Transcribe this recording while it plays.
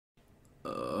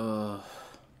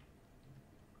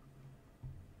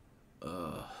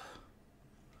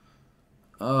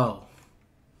Oh,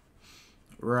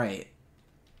 right.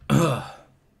 Ugh.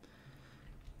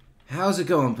 How's it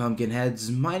going, Pumpkinheads?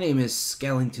 My name is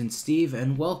SkellingtonSteve,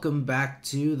 and welcome back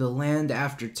to The Land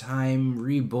After Time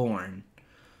Reborn.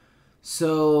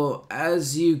 So,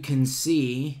 as you can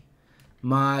see,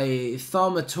 my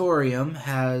thaumatorium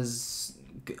has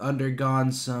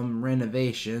undergone some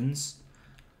renovations.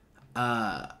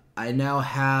 I now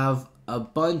have a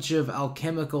bunch of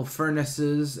alchemical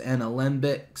furnaces and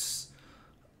alembics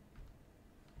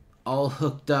all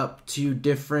hooked up to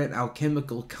different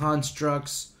alchemical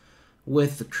constructs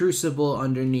with the crucible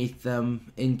underneath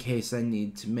them in case I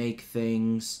need to make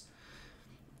things.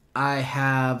 I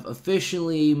have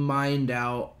officially mined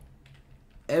out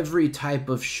every type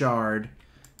of shard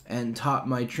and taught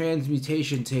my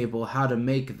transmutation table how to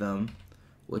make them,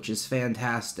 which is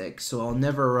fantastic, so I'll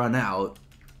never run out.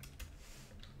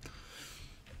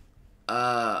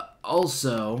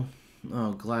 Also,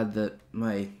 glad that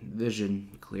my vision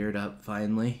cleared up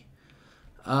finally.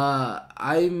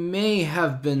 I may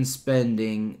have been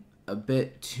spending a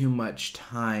bit too much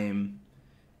time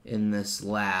in this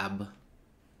lab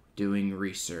doing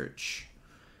research.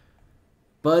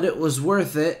 But it was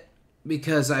worth it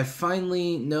because I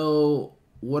finally know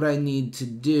what I need to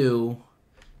do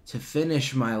to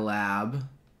finish my lab.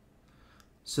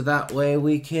 So that way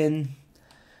we can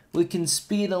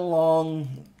speed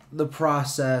along the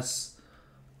process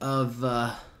of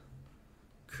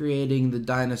creating the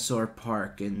dinosaur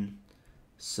park and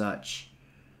such.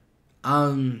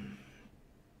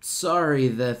 Sorry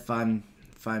that if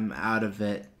I'm out of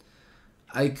it.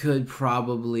 I could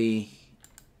probably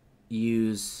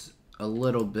use a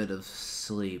little bit of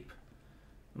sleep.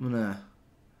 I'm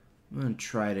gonna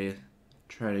try to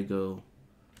go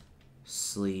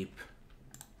sleep.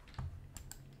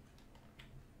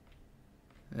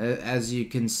 As you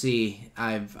can see,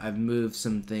 I've moved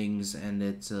some things, and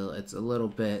it's a little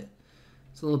bit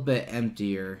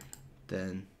emptier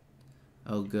than.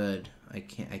 Oh, good. I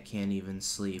can't even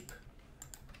sleep.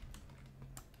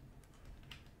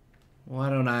 Why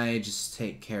don't I just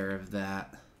take care of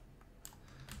that?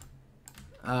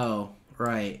 Oh,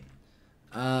 right.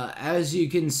 As you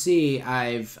can see,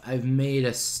 I've made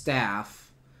a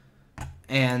staff,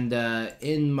 and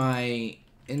in my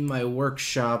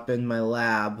workshop, in my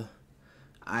lab,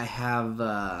 I have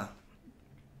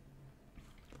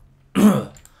I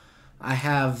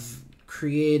have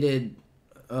created,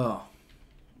 oh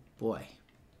boy,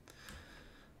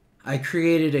 I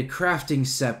created a crafting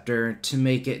scepter to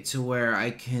make it to where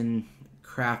I can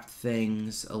craft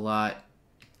things a lot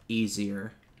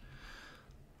easier.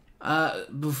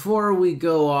 Before we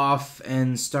go off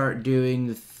and start doing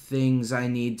the things I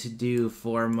need to do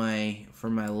for my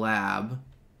lab,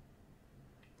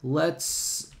 I'm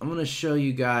gonna show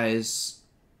you guys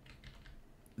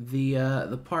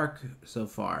the park so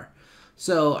far.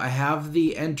 So I have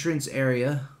the entrance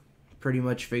area pretty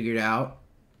much figured out.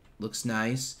 Looks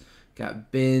nice.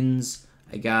 Got bins.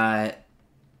 I got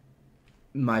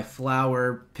my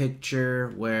flower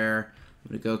picture where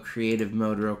I'm gonna go creative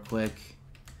mode real quick.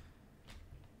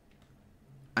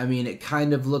 I mean, it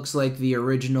kind of looks like the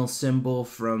original symbol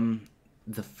from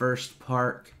the first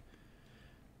park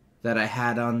that I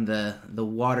had on the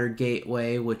water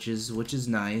gateway, which is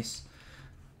nice.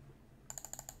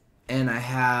 And I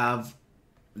have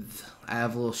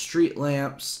little street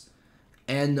lamps,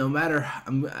 and no matter,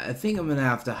 I think I'm gonna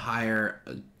have to hire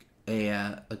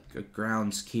a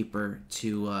groundskeeper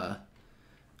to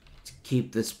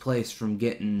keep this place from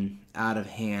getting out of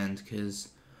hand, because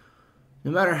no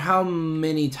matter how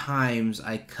many times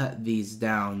I cut these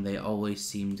down, they always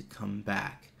seem to come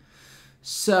back.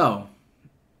 So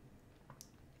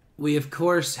we, of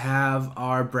course, have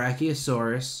our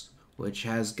Brachiosaurus, which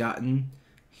has gotten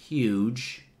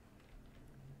huge.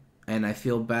 And I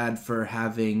feel bad for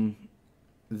having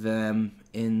them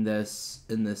in this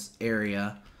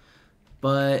area.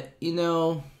 But, you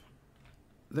know,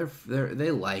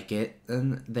 they like it.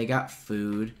 And they got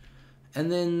food.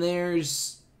 And then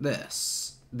there's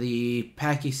the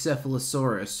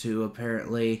Pachycephalosaurus, who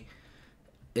apparently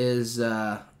is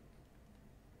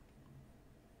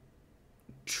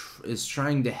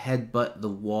trying to headbutt the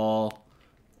wall,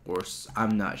 or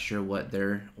I'm not sure what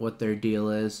their deal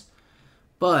is,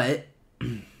 but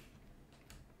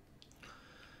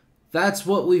that's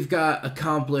what we've got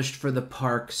accomplished for the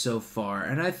park so far,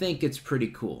 and I think it's pretty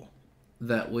cool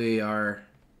that we've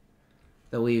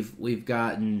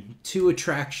gotten 2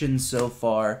 attractions so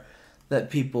far that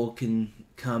people can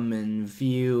come and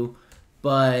view,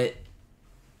 but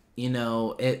you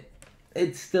know,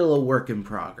 it's still a work in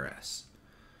progress.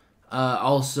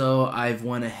 Also, I've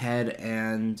went ahead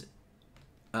and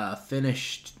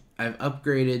I've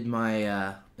upgraded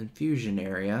my infusion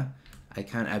area.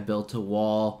 I built a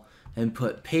wall and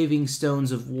put paving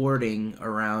stones of warding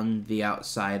around the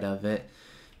outside of it,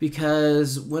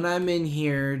 because when I'm in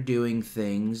here doing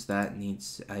things that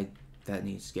needs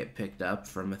to get picked up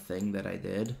from a thing that I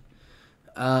did.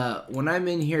 When I'm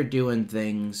in here doing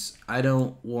things, I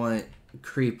don't want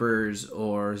creepers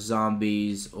or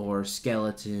zombies or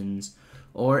skeletons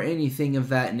or anything of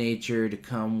that nature to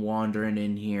come wandering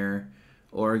in here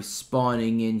or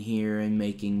spawning in here and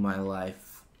making my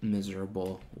life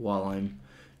miserable while I'm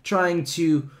trying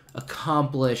to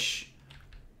accomplish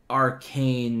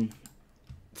arcane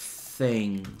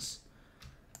things.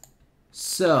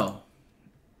 So,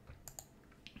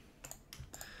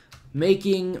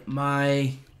 making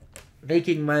my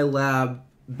lab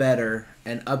better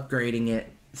and upgrading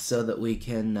it so that we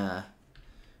can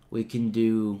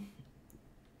do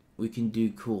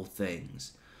cool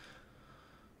things.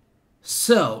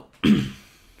 So,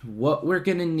 what we're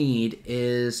gonna need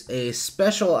is a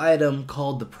special item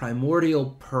called the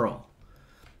Primordial Pearl.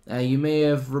 Now, you may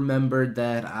have remembered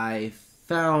that I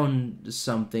found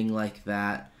something like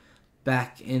that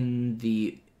back in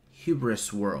the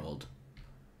Hubris world.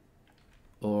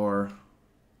 Or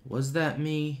was that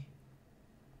me?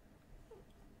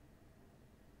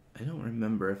 I don't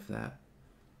remember if that...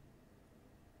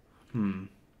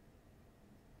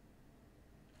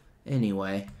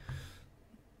 Anyway.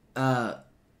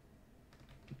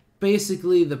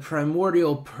 Basically, the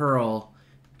Primordial Pearl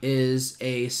is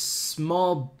a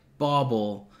small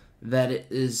bauble that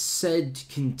is said to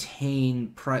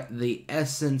contain the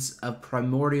essence of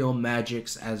primordial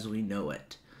magics as we know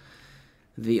it.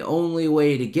 The only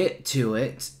way to get to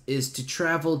it is to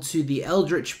travel to the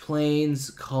Eldritch planes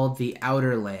called the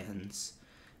Outer Lands.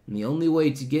 And the only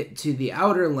way to get to the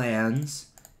Outer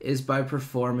Lands is by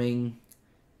performing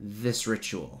this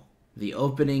ritual, the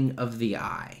opening of the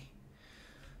eye.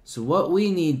 So what we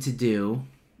need to do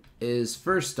is,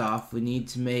 first off, we need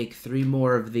to make 3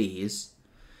 more of these,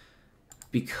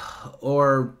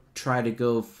 or try to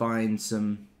go find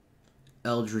some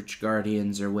Eldritch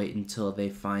Guardians or wait until they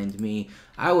find me.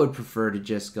 I would prefer to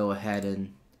just go ahead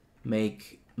and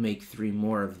make 3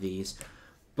 more of these.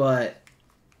 And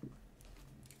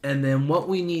then what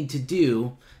we need to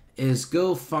do is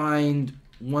go find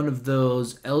one of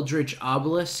those Eldritch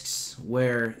obelisks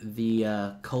where the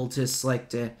cultists like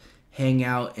to hang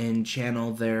out and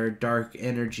channel their dark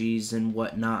energies and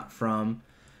whatnot from.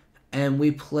 And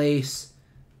we place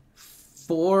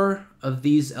 4 of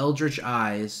these Eldritch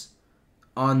eyes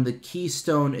on the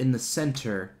keystone in the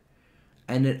center,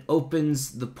 and it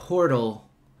opens the portal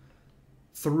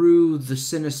through the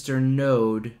sinister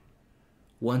node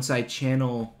once I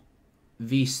channel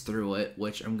Vs through it,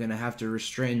 which I'm going to have to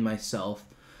restrain myself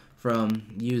from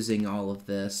using all of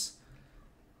this.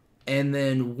 And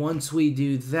then once we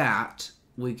do that,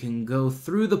 we can go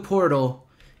through the portal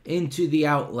into the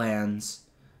Outlands,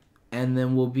 and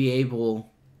then we'll be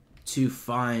able to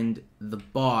find the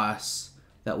boss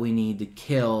that we need to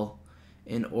kill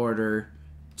in order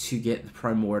to get the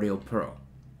Primordial Pearl.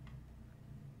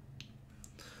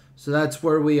 So that's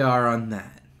where we are on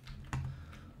that.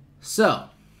 So,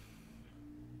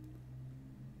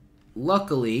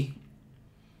 luckily,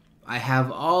 I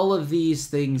have all of these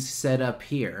things set up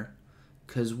here,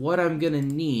 because what I'm going to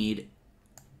need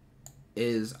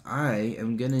is I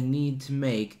am going to need to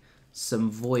make some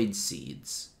void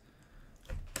seeds.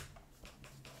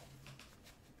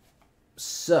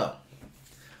 So,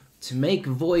 to make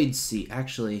void seed,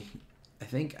 actually, I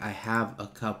think I have a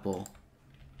couple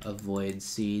of void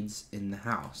seeds in the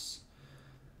house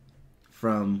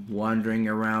from wandering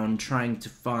around trying to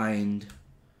find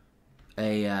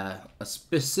a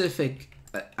specific.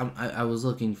 I was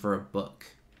looking for a book,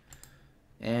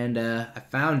 and I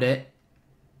found it,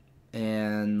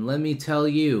 and let me tell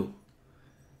you,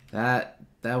 that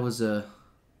was a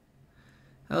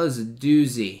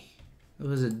doozy. It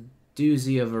was a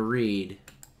doozy of a read.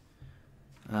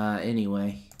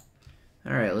 Anyway.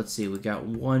 Alright, let's see. We got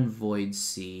 1 void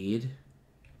seed.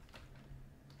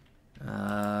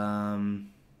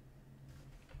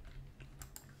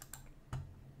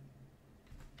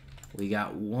 We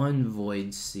got 1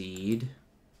 void seed.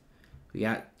 We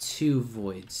got 2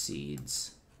 void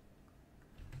seeds.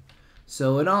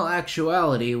 So in all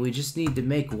actuality, we just need to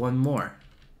make 1 more.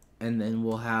 And then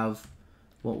we'll have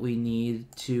what we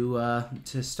need to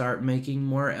start making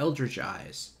more Eldritch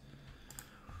Eyes.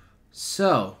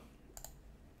 So,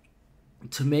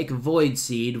 to make a Void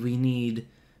Seed, we need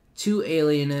 2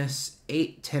 Alienus,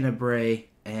 8 Tenebrae,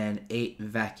 and 8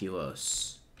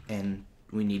 Vacuos. And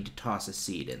we need to toss a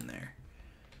seed in there.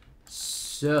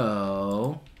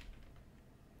 So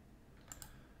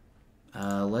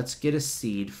let's get a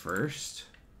seed first.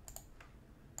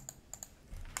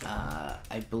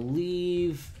 I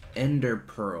believe ender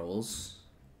pearls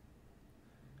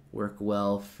work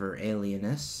well for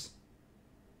alienus.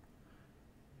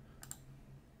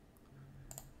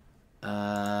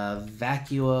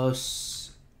 Vacuos,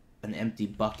 an empty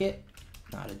bucket,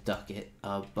 not a ducket,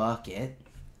 a bucket.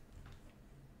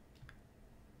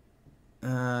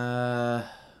 How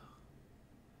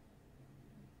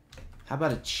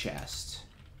about a chest?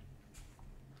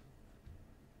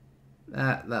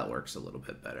 That works a little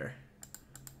bit better.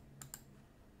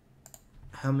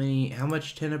 How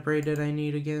much tenebrae did I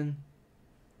need again?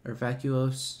 Or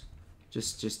vacuos?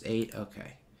 Just 8?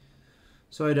 Okay.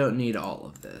 So I don't need all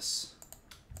of this.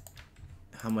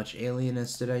 How much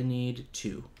alienus did I need?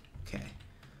 2. Okay.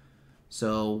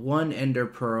 So 1 ender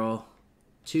pearl,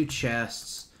 2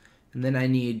 chests, and then I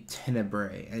need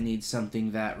tenebrae. I need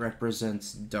something that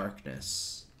represents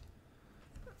darkness.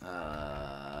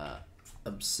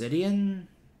 Obsidian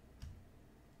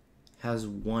has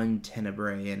 1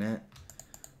 tenebrae in it.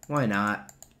 Why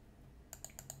not?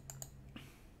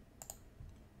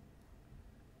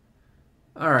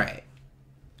 Alright.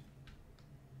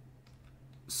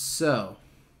 So,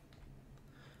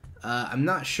 I'm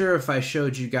not sure if I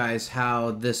showed you guys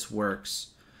how this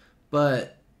works,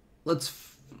 but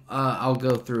I'll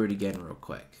go through it again real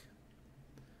quick.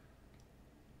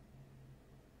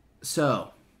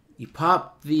 So, you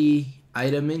pop the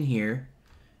item in here.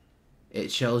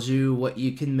 It shows you what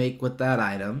you can make with that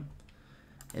item.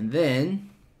 And then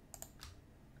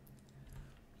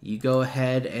you go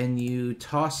ahead and you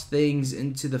toss things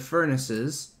into the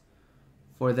furnaces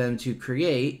for them to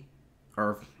create,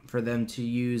 or for them to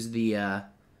use the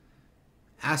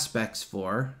aspects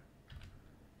for.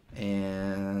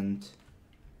 And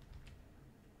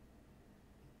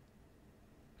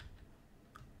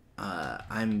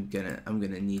I'm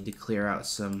gonna need to clear out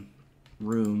some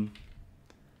room.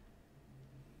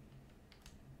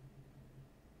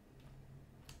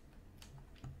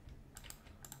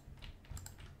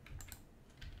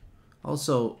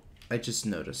 Also, I just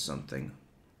noticed something.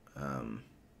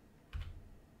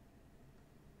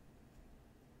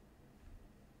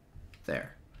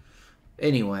 There.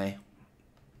 Anyway.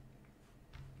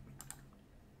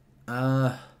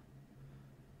 I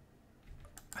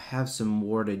have some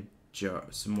more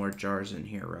jars in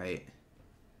here, right?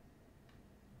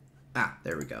 Ah,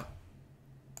 there we go.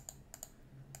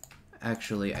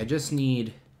 Actually, I just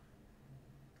need...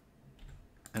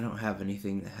 I don't have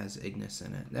anything that has Ignis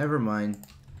in it. Never mind.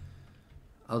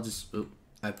 I'll just... Oop,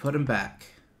 I put them back.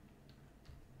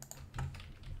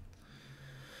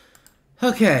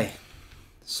 Okay.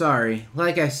 Sorry.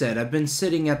 Like I said, I've been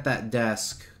sitting at that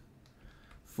desk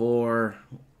for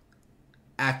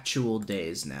actual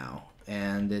days now,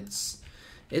 and it's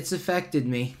affected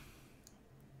me.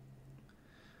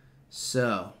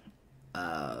 So,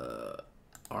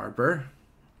 Arbor,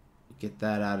 get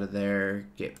that out of there,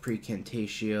 get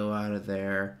Precantatio out of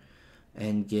there,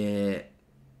 and get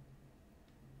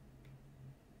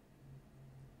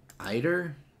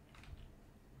Eider,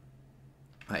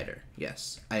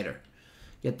 yes, Eider.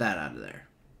 Get that out of there.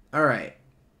 Alright,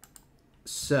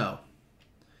 so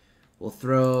we'll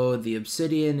throw the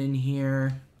obsidian in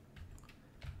here.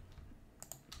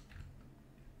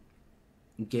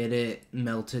 Get it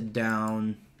melted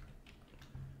down.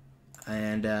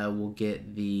 And we'll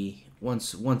get the...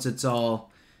 Once it's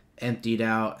all emptied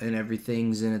out and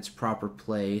everything's in its proper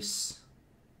place,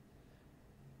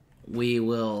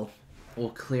 we'll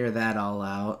clear that all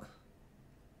out.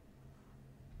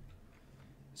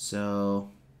 So...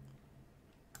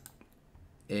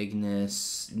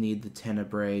 Ignis, need the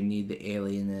Tenebrae, need the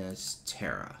Alienus,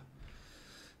 Terra.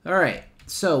 Alright,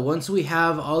 so once we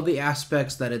have all the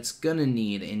aspects that it's gonna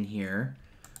need in here,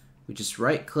 we just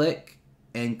right click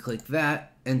and click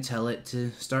that and tell it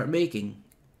to start making.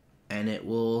 And it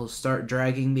will start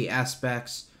dragging the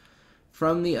aspects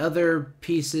from the other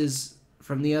pieces,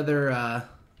 from the other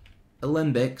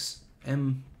alembics,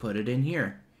 and put it in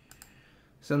here.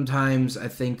 Sometimes I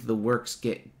think the works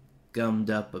get gummed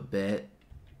up a bit.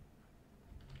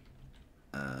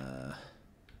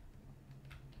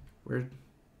 Where?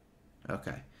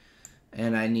 Okay.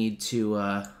 And I need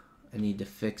to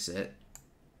fix it.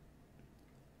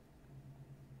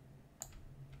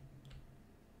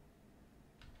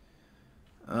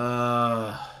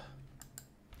 I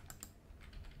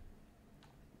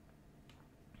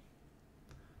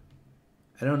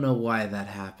don't know why that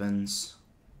happens.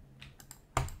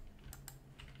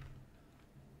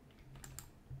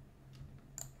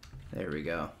 There we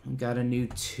go. Got a new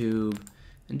tube.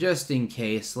 And just in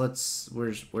case,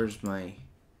 where's my...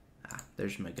 Ah,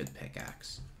 there's my good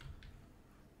pickaxe.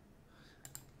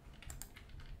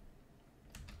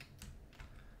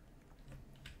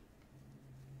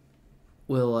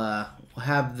 We'll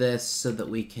have this so that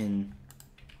we can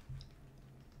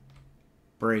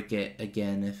break it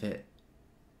again if it...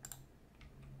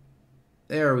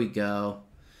 There we go.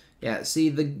 Yeah, see,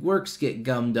 the works get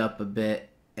gummed up a bit,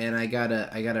 and I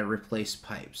gotta replace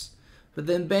pipes. But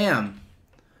then, bam!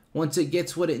 Once it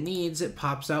gets what it needs, it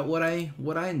pops out what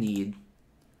I need.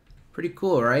 Pretty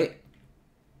cool, right?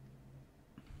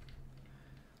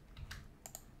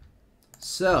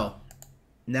 So,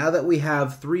 now that we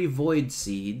have 3 void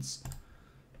seeds,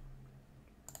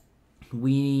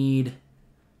 we need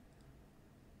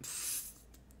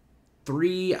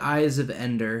 3 eyes of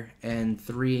ender and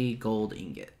 3 gold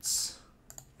ingots.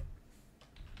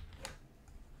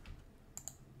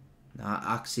 Not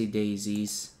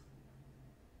oxydaisies.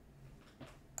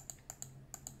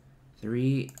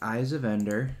 3 eyes of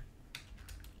ender,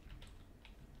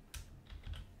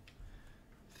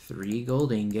 3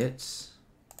 gold ingots.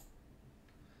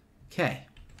 Okay.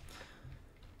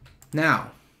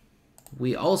 Now,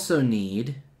 we also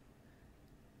need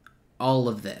all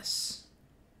of this.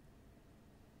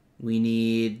 We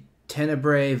need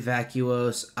Tenebrae,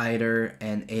 Vacuos, Eider,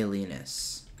 and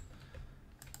Alienus.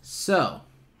 So,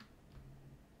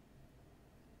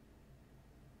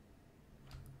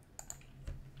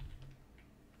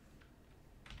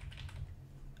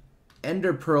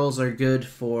 Ender Pearls are good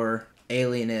for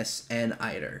Alienus and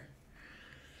Eider.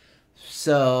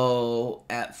 So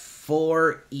at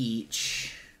 4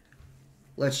 each,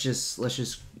 let's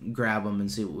just grab them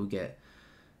and see what we get.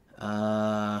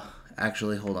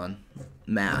 Actually, hold on.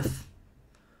 Math.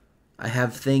 I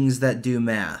have things that do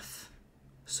math,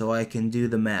 so I can do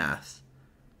the math.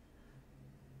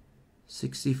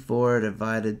 64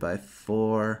 divided by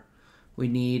 4. We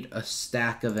need a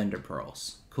stack of Ender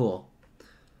Pearls. Cool.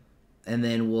 And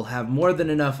then we'll have more than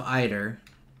enough Eider.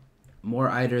 More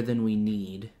Eider than we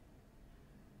need.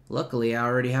 Luckily, I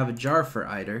already have a jar for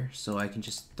Eider, so I can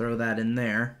just throw that in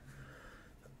there.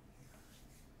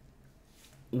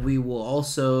 We will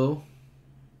also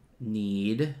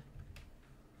need...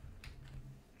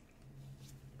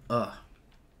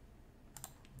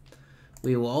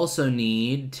 We will also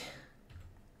need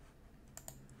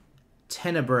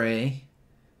Tenebrae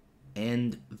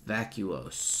and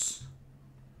Vacuos.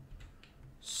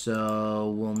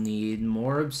 So we'll need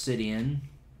more obsidian,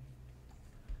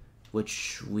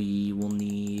 which we will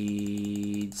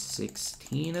need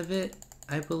 16 of it,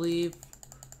 I believe.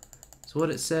 That's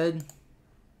what it said.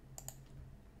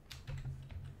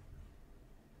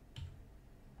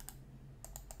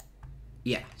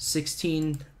 Yeah,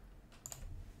 16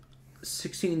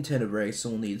 Tenebrae, so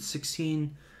we'll need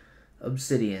 16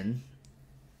 obsidian.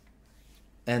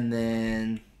 And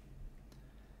then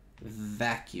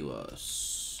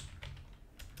Vacuos.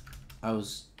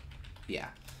 Yeah.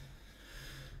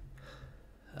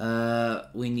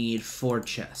 We need 4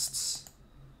 chests.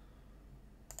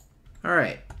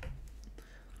 Alright.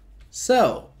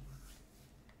 So,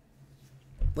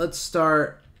 let's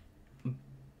start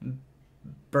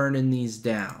burning these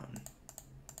down.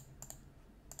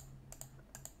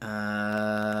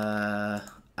 There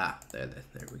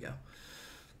we go.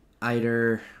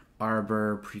 Eider,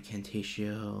 Arbor,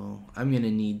 Precantatio. I'm gonna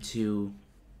need to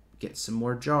get some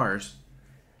more jars.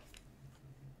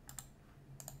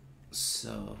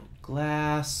 So,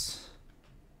 glass.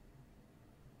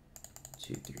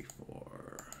 2, 3,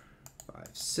 4, 5,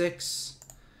 6.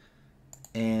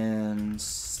 And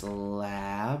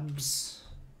slabs.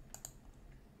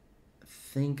 I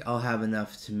think I'll have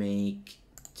enough to make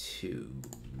 2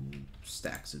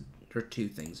 stacks of, or 2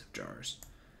 things of jars.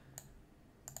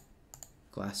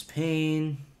 Glass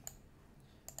pane,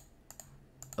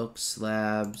 oak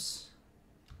slabs,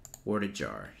 warded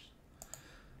jars.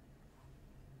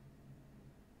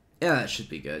 Yeah, that should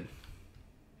be good.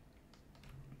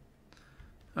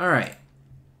 Alright,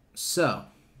 so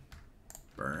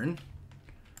burn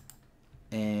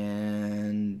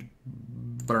and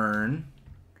burn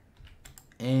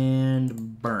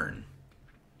and burn.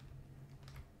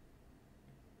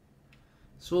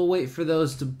 So we'll wait for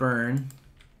those to burn.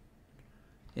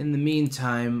 In the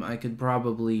meantime, I could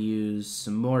probably use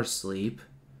some more sleep.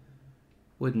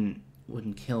 Wouldn't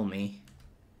kill me.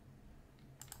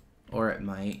 Or it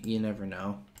might, you never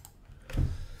know.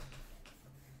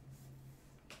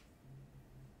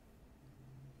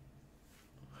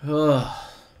 Ugh.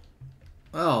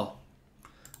 Well,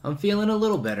 I'm feeling a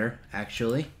little better,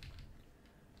 actually.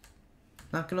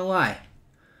 Not gonna lie.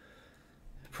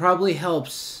 It probably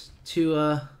helps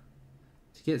to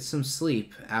to get some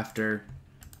sleep after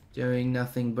doing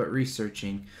nothing but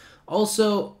researching.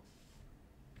 Also,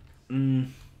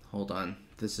 hold on.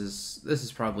 This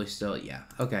is probably still, yeah,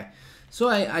 okay. So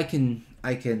I can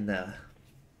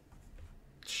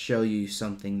show you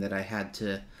something that I had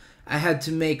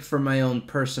to make for my own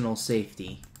personal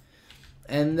safety.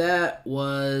 And that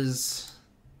was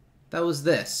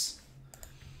this.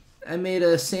 I made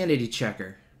a sanity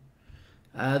checker.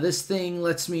 This thing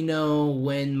lets me know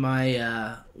when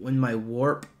my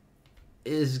warp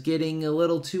is getting a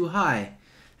little too high.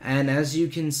 And as you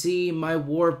can see, my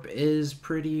warp is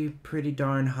pretty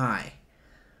darn high.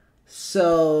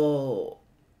 So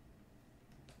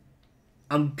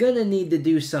I'm gonna need to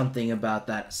do something about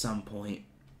that at some point.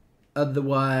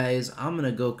 Otherwise, I'm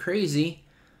gonna go crazy.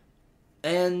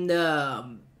 And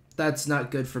that's not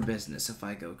good for business if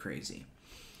I go crazy.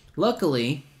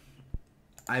 Luckily,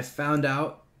 I found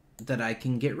out that I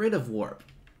can get rid of warp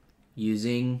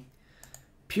using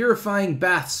purifying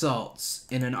bath salts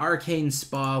in an arcane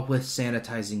spa with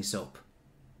sanitizing soap.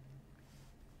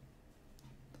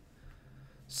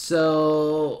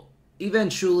 So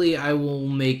eventually I will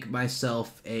make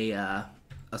myself a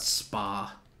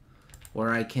spa where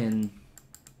I can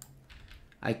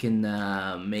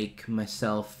make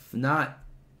myself not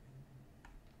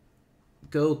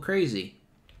go crazy.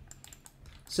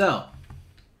 So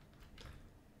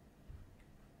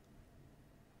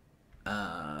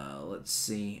let's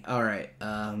see. All right,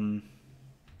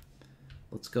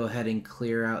 let's go ahead and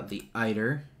clear out the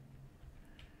Eider.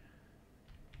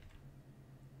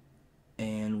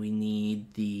 And we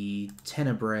need the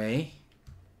Tenebrae,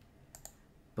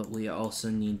 but we also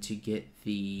need to get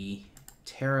the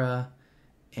Terra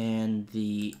and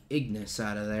the Ignis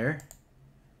out of there.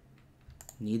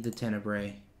 Need the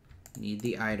Tenebrae, need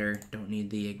the Eider, don't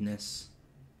need the Ignis.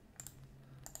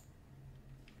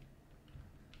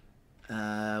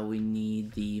 We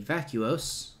need the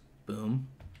Vacuos. Boom.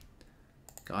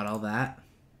 Got all that.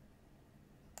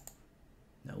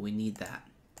 No, we need that.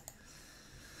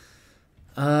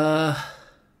 I'm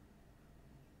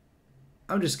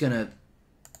just gonna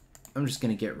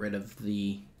get rid of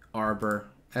the arbor.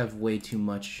 I have way too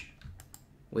much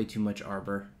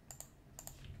arbor.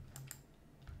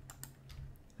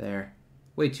 There.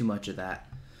 Way too much of that.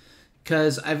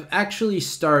 'Cause I've actually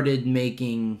started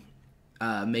making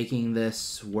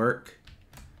this work.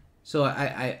 So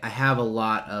I have a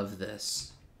lot of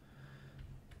this.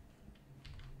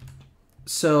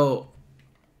 So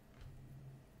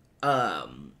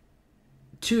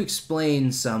to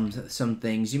explain some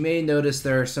things, you may notice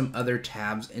there are some other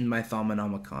tabs in my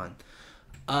Thaumonomicon.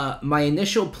 My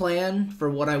initial plan for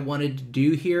what I wanted to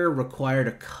do here required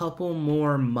a couple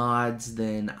more mods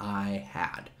than I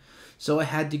had. So I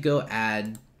had to go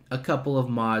add a couple of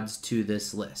mods to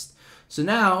this list. So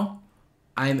now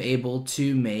I'm able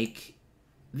to make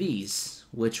these,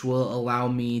 which will allow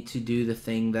me to do the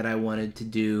thing that I wanted to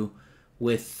do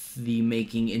with the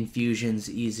making infusions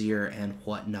easier and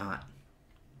whatnot.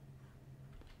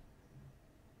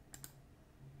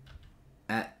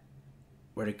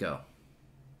 Where'd it go?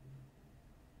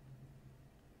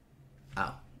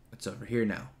 Oh, it's over here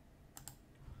now.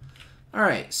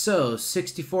 Alright, so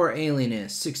 64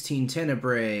 Alienus, 16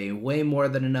 Tenebrae, way more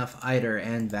than enough Eider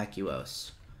and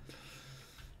Vacuos.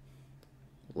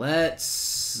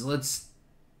 Let's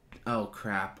oh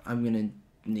crap, I'm gonna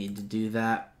need to do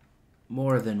that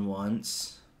more than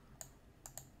once.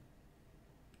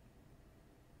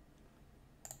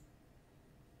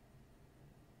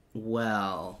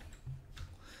 Well,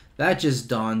 that just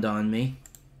dawned on me.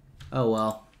 Oh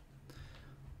well.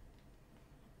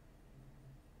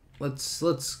 Let's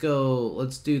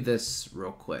do this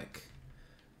real quick.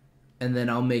 And then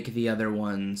I'll make the other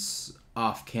ones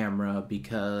off camera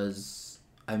because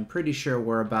I'm pretty sure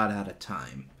we're about out of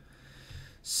time.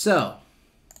 So,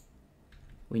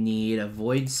 we need a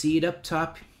void seed up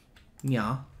top.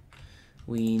 Yeah.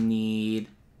 We need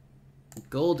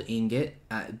gold ingot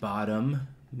at bottom.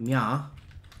 Yeah.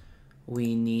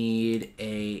 We need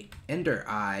a ender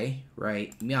eye,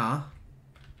 right? Yeah.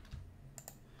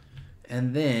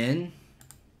 And then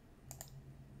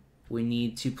we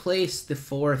need to place the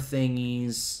 4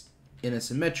 thingies in a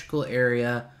symmetrical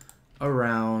area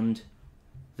around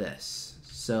this.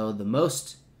 So the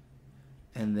most,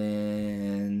 and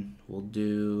then we'll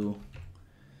do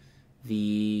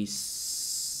the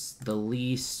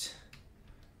least,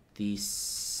 the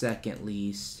second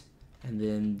least, and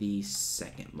then the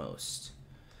second most.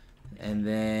 And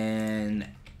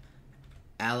then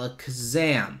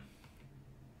alakazam.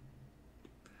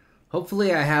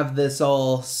 Hopefully I have this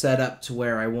all set up to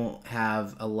where I won't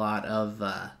have a lot of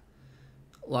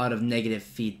negative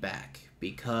feedback,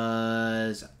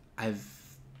 because I've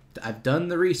done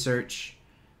the research.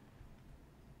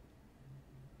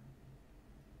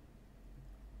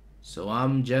 So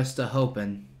I'm just a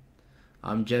hoping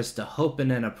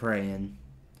and a praying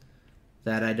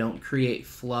that I don't create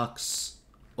flux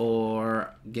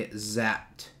or get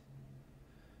zapped.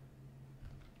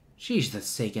 Sheesh,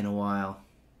 that's taking a while.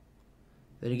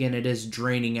 Then again, it is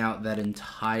draining out that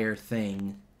entire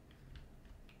thing.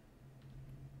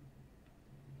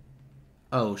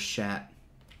 Oh, shat.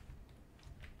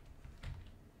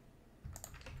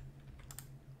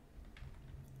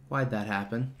 Why'd that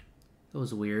happen? That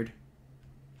was weird.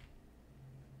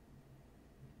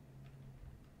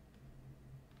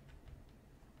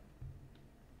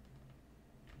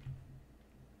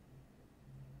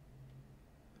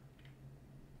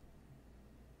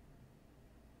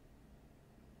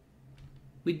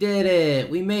 We did it!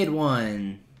 We made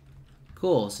one!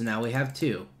 Cool, so now we have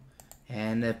two.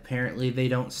 And apparently they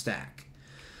don't stack.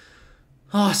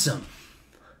 Awesome!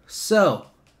 So,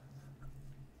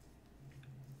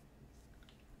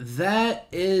 that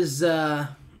is,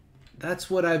 that's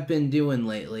what I've been doing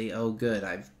lately. Oh good,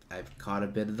 I've caught a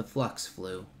bit of the flux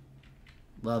flu.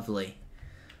 Lovely.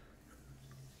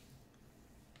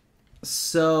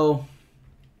 So,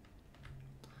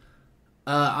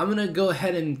 I'm gonna go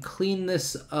ahead and clean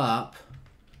this up,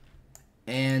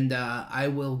 and I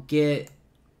will get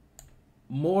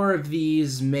more of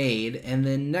these made, and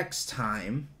then next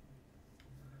time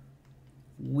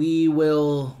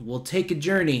we'll take a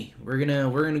journey. We're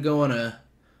gonna go on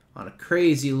a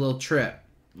crazy little trip.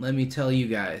 Let me tell you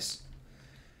guys.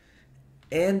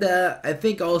 And I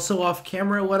think also off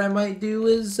camera, what I might do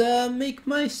is make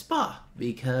my spa,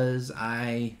 because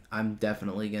I'm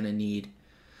definitely gonna need.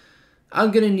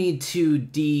 I'm gonna need to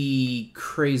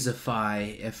de-crazify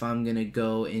if I'm gonna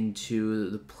go into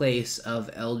the place of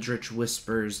Eldritch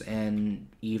whispers and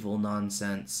evil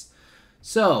nonsense.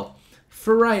 So,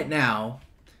 for right now,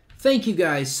 thank you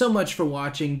guys so much for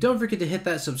watching. Don't forget to hit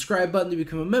that subscribe button to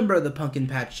become a member of the Pumpkin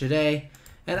Patch today.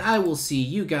 And I will see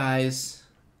you guys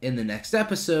in the next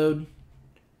episode.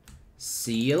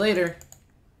 See you later.